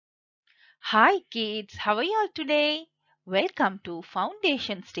Hi kids, how are you all today? Welcome to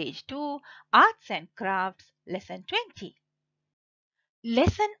Foundation Stage 2 Arts and Crafts Lesson 20.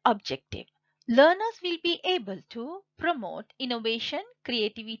 Lesson objective. Learners will be able to promote innovation,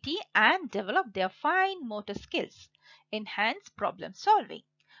 creativity and develop their fine motor skills, enhance problem solving,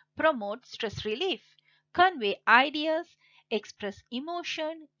 promote stress relief, convey ideas, express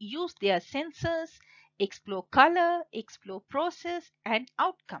emotion, use their senses, explore color, explore process and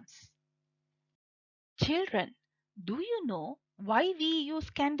outcomes. Children, do you know why we use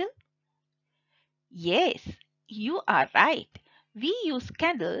candle? Yes, you are right. We use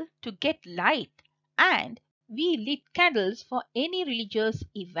candle to get light and we lit candles for any religious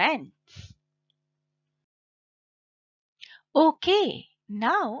events. Okay,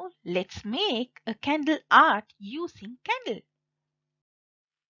 now let's make a candle art using candle.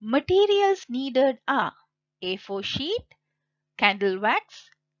 Materials needed are A4 sheet, candle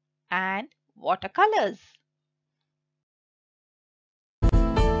wax and watercolors.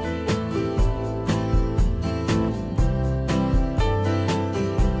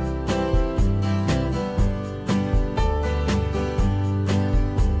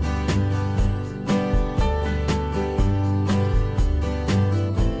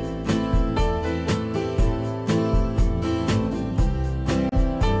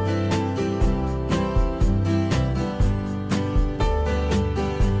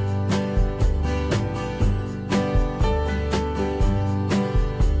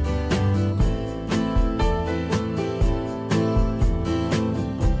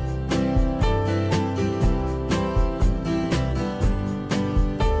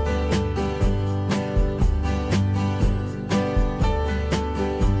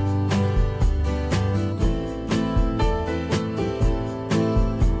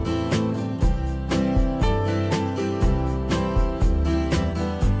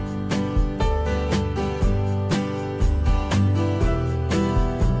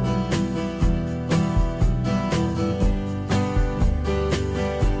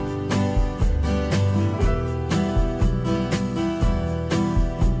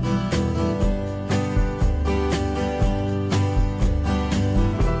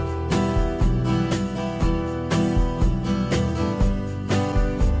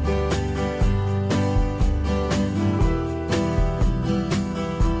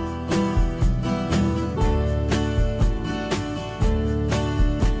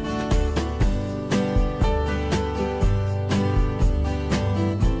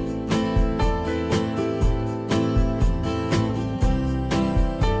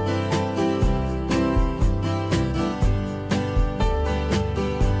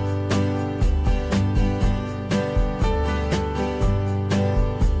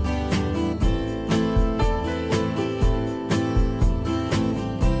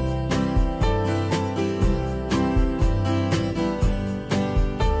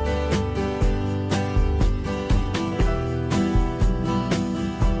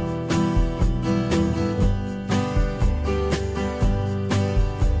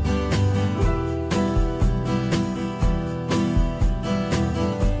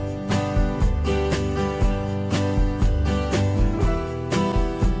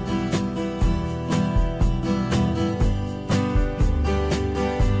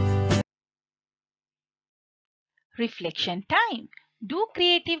 Reflection time. Do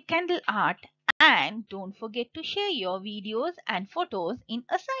creative candle art and don't forget to share your videos and photos in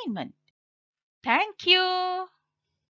assignment. Thank you.